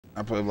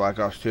I played Black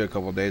Ops 2 a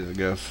couple days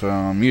ago, so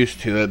I'm used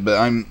to it.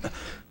 But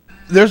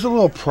there's a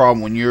little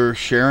problem when you're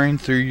sharing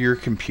through your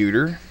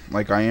computer,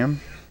 like I am.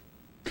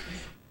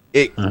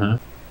 It. Now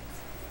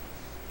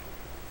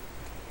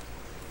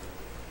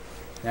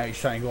he's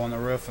trying to go on the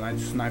roof, and I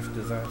just knifed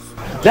his ass.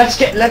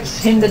 Let's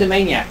hinder the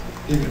maniac.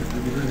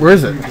 Where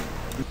is it?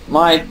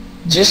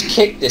 Just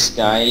kick this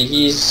guy.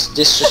 He's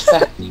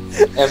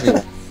disrespecting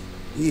everyone.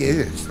 He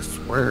is, I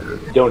swear.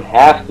 You don't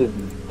have to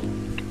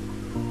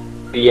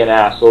be an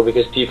asshole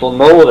because people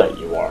know that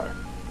you are.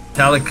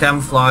 Tell the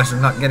camouflage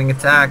I'm not getting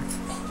attacked.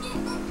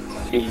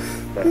 Jeez,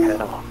 the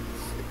hell.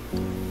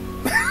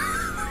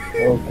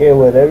 Okay,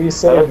 whatever you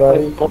say,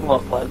 buddy.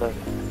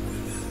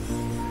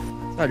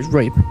 That is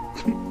rape.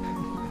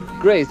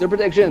 Grace, their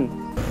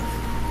protection.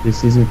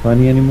 This isn't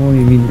funny anymore,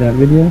 you mean that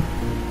video?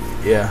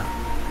 Yeah.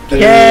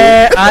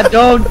 Care! I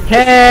don't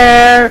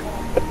care!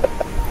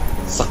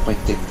 Suck my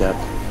dick, Deb.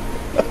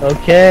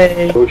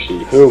 Okay.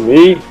 Who,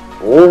 me?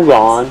 Hold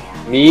on.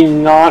 Me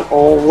not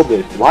all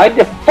this. Why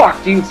the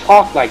fuck do you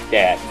talk like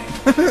that?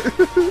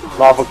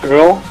 Lava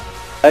girl?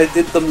 I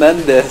did the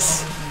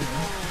Mendes.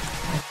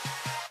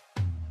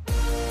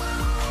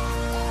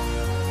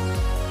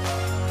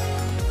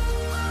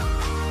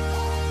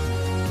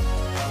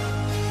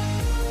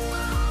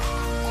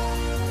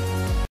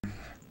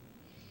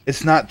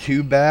 It's not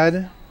too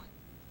bad,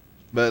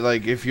 but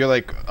like if you're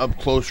like up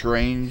close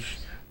range,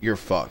 you're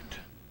fucked.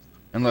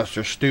 Unless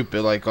they're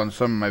stupid, like on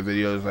some of my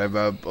videos I've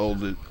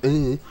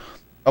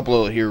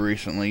uploaded here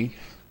recently,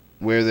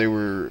 where they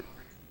were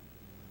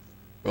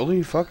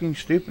really fucking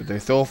stupid. They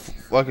throw a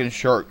fucking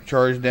shark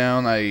charge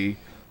down. I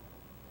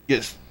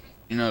get,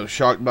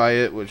 shocked by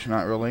it, which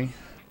not really.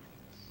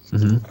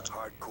 And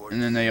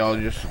then they all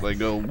just like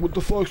go, "What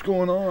the fuck's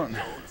going on?"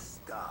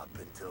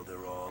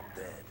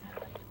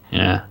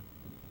 Yeah.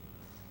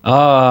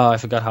 Oh, I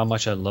forgot how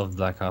much I love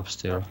Black Ops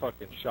 2. I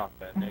fucking shot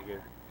that nigga.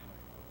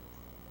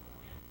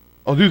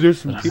 Oh, dude, there's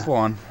some people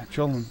on. I'm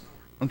chilling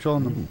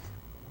them.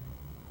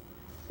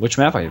 Which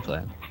map are you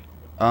playing?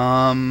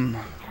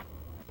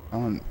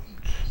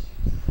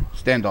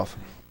 Standoff.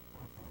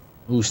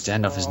 Ooh,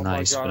 standoff is Oh my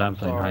nice, God, but I'm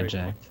playing sorry.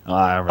 hijack. Oh,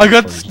 I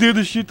got scared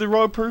to shoot the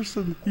wrong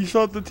person. He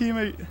shot the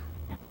teammate.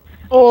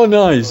 Oh, I'm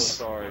nice.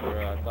 so sorry,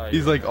 bro. I thought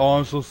He's you like, "Oh,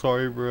 I'm so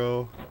sorry,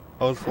 bro.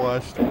 I was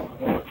flashed."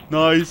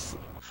 Nice.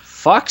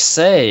 Fuck's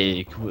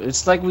sake.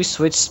 It's like we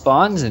switched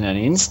spawns in an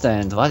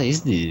instant. What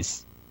is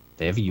this?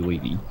 They have a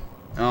UAV.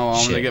 Oh, I'm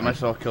Shit, gonna get man.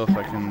 myself killed so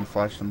I can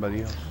flash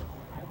somebody else.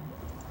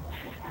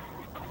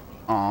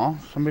 Aw,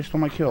 somebody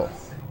stole my kill.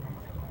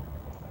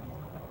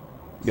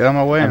 Get out of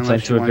my way. I'm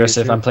playing too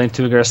aggressive. I'm playing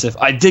too aggressive.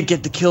 I did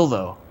get the kill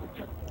though.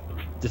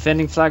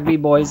 Defending flag B,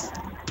 boys.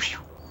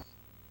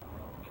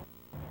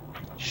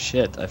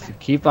 Shit, I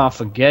keep on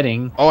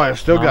forgetting. Oh, I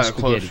still got a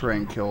Spaghetti. close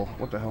range kill.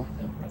 What the hell?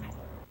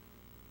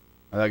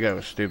 Oh, that guy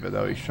was stupid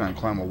though. He's trying to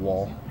climb a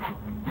wall.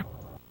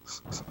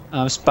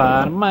 I'm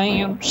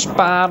Spider-Man,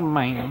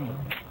 Spider-Man.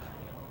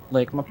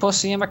 Lick my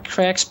pussy and my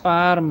crack,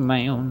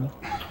 Spider-Man.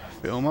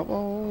 Feel my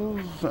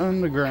balls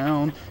on the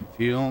ground. If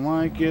you don't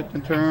like it,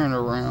 then turn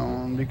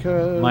around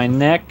because My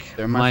neck,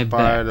 they're my back,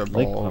 spider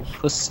lick my balls.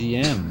 pussy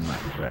and my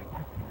crack.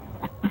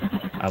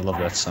 I love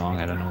that song.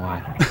 I don't know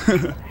why.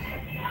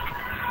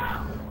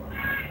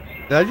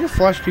 Did I just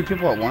flash two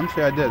people at once?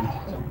 Yeah, I did.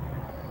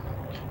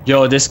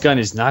 Yo, this gun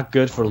is not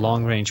good for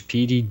long range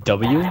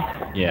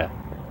PDW. Yeah.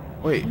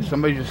 Wait,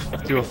 somebody just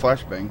threw a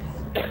flashbang.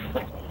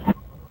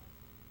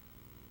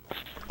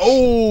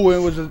 Oh, it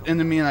was an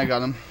enemy and I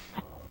got him.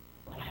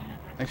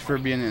 Thanks for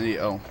being an idiot.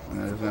 Oh, and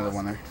there's another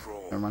one there.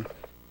 Never mind.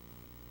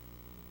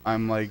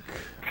 I'm like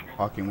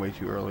talking way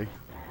too early.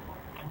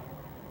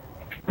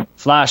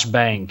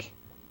 Flashbang.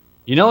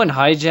 You know in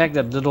Hijack,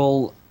 that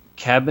little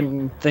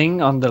cabin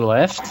thing on the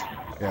left?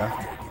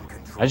 Yeah.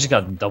 I just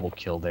got a double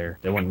kill there.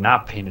 They were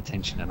not paying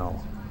attention at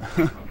all.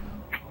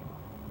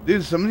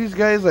 Dude, some of these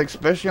guys, like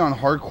especially on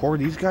hardcore,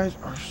 these guys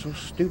are so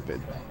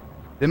stupid.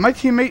 Then my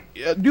teammate,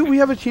 dude, we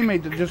have a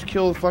teammate that just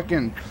killed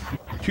fucking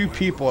 2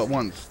 people at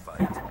once.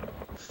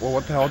 Well,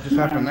 what the hell just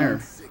happened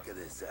there?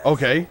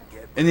 Okay,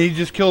 and he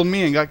just killed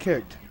me and got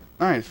kicked.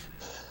 Nice.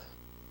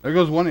 There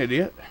goes one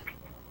idiot.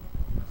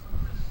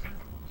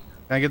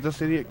 Can I get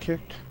this idiot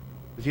kicked?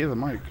 Cause he has a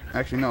mic.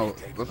 Actually, no.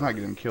 Let's not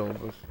get him killed.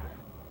 Let's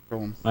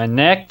throw him. My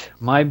neck,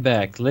 my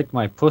back, lick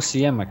my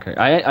pussy and my crack.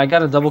 I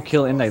got a double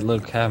kill in that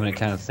little cabinet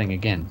kind of thing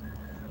again.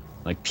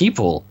 Like,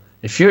 people,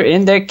 if you're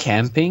in there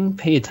camping,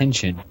 pay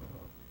attention.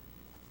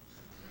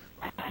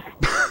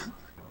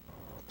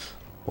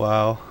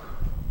 Wow.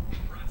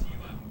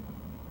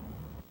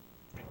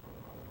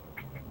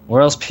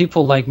 Or else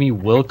people like me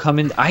will come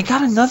in. I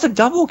got another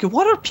double kill.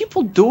 What are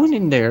people doing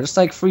in there? It's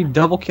like free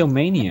double kill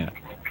mania.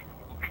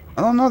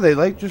 I don't know. They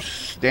like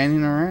just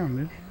standing around,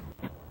 dude.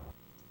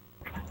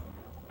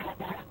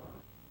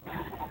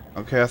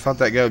 Okay, I thought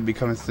that guy would be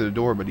coming through the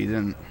door, but he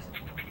didn't.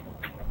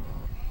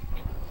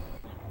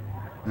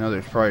 I know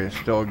there's probably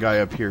still a guy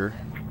up here.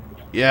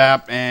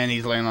 Yep, and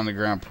he's laying on the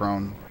ground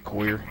prone.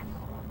 Queer.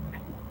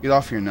 Get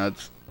off your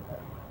nuts.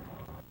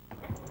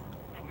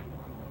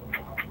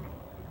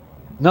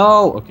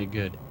 No! Okay,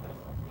 good.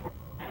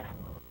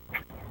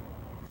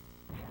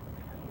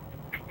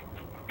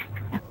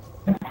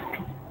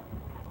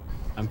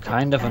 I'm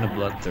kind of on a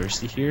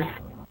bloodthirsty here.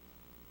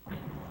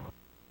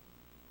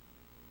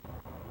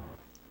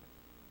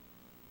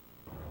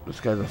 This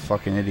guy's a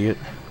fucking idiot.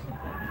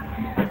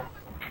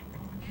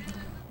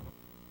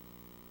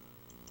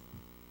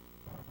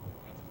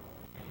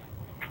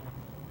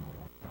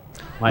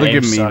 My Look aim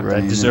at me sucked. I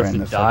running deserved around to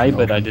the die, fucking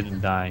but I open.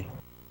 didn't die.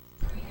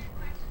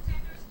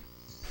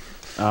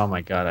 Oh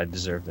my god, I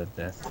deserved that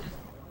death.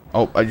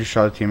 Oh, I just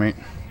shot a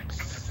teammate.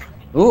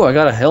 Ooh, I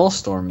got a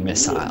Hellstorm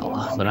missile,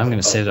 but I'm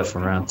gonna save that for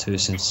round 2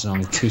 since there's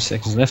only 2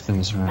 seconds left in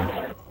this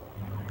round.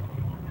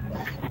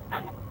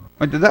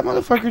 Wait, did that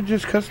motherfucker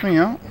just cuss me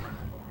out?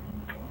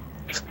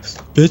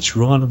 Bitch,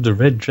 Ron of the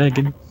Red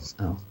Dragon.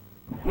 Oh.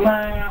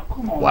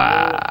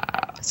 Wow.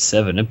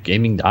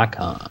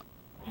 7upgaming.com.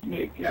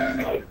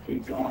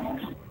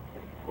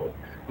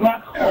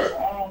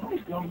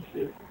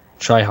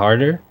 Try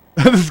harder?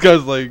 This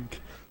guy's like,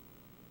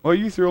 why are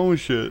you throwing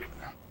shit?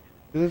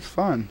 It's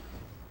fun.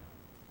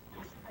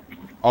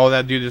 Oh,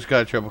 that dude just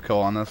got a triple kill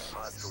on us.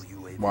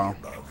 Wow.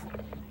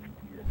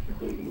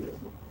 Are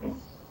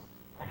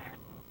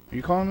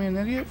you calling me an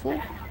idiot, fool?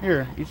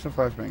 Here, eat some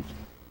flashbangs.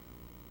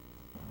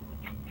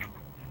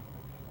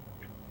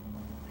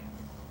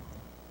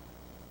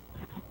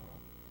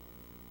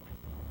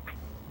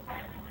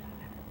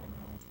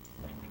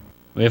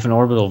 We have an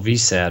orbital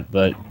VSAT,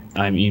 but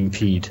I'm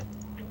EMP'd.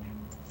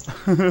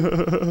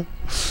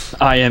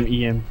 I am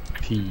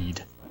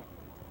EMP'd.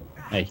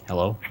 Hey,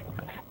 hello?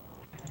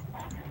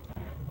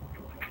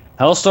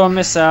 Hellstorm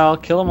missile,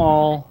 kill them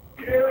all.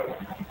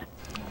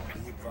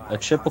 A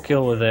triple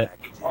kill with it.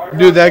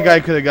 Dude, that guy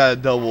could have got a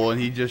double, and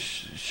he just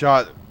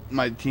shot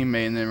my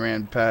teammate and then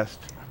ran past.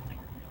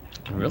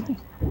 Really?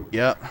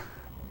 Yep.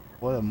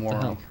 What a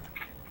moron.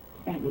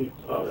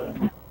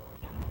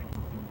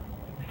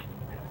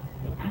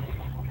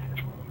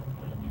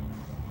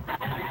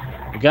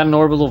 We got an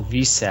orbital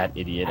VSAT,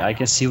 idiot. I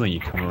can see when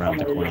you come around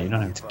the corner. You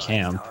don't have to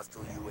camp.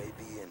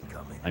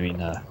 I mean,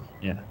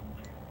 yeah.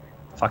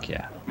 Fuck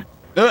yeah.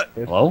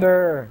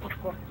 Hello?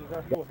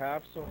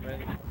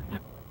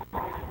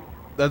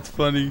 That's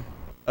funny.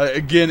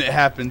 Again, it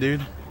happened, dude.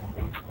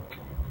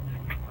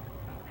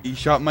 He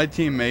shot my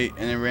teammate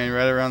and then ran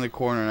right around the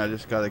corner, and I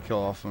just got a kill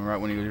off him right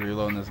when he was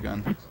reloading his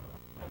gun.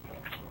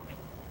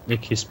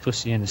 Lick his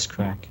pussy and his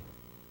crack.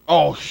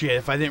 Oh shit,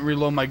 if I didn't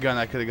reload my gun,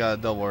 I could have got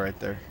a double right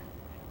there.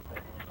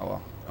 Oh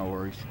well, no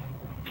worries.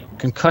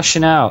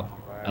 Concussion out.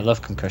 I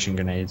love concussion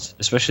grenades,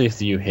 especially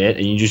if you hit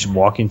and you just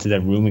walk into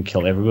that room and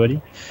kill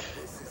everybody.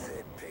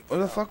 Where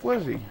the fuck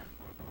was he?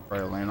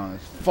 Probably laying on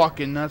his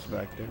fucking nuts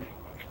back there.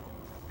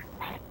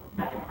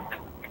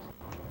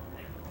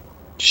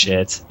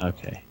 Shit.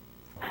 Okay.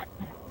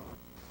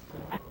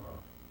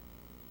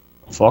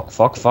 Fuck.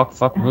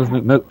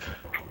 Move.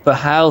 But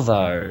how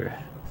though?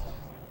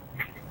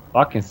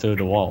 Fucking through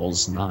the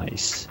walls.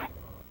 Nice.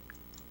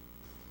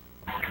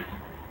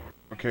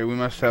 Okay, we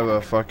must have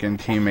a fucking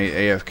teammate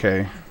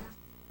AFK.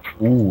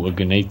 Ooh, a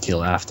grenade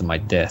kill after my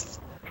death.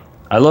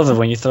 I love it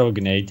when you throw a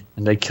grenade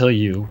and they kill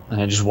you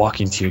and I just walk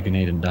into your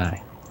grenade and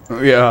die.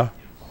 Yeah.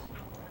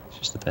 It's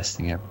just the best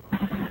thing ever.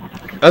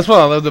 That's what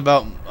I loved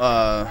about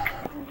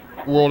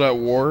World at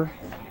War.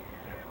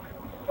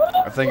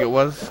 I think it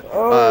was.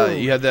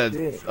 You had that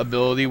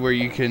ability where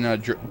you can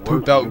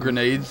poop out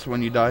grenades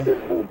when you die.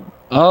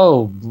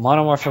 Oh,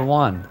 Modern Warfare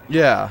 1.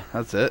 Yeah,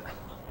 that's it.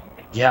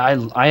 Yeah,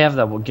 I have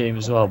that game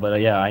as well,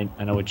 but yeah, I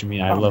know what you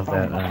mean. I love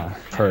that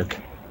perk.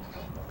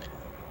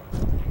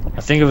 I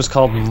think it was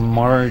called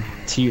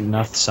Marty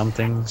Nuth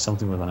something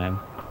with an M.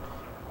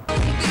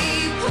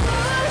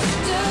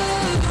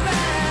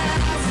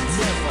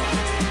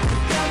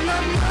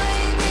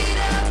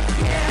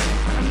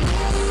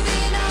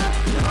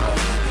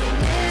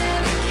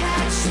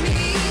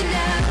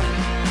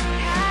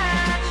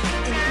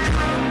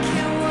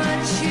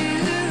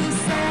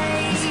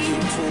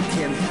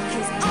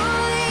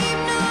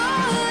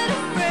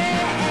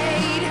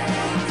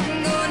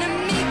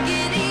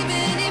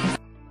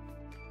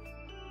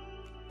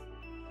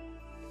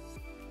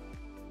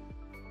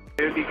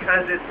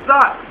 Because it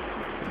sucks.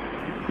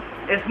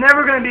 It's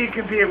never going to be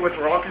competed with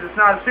Raw because it's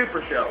not a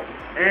super show.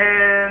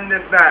 And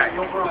it's back.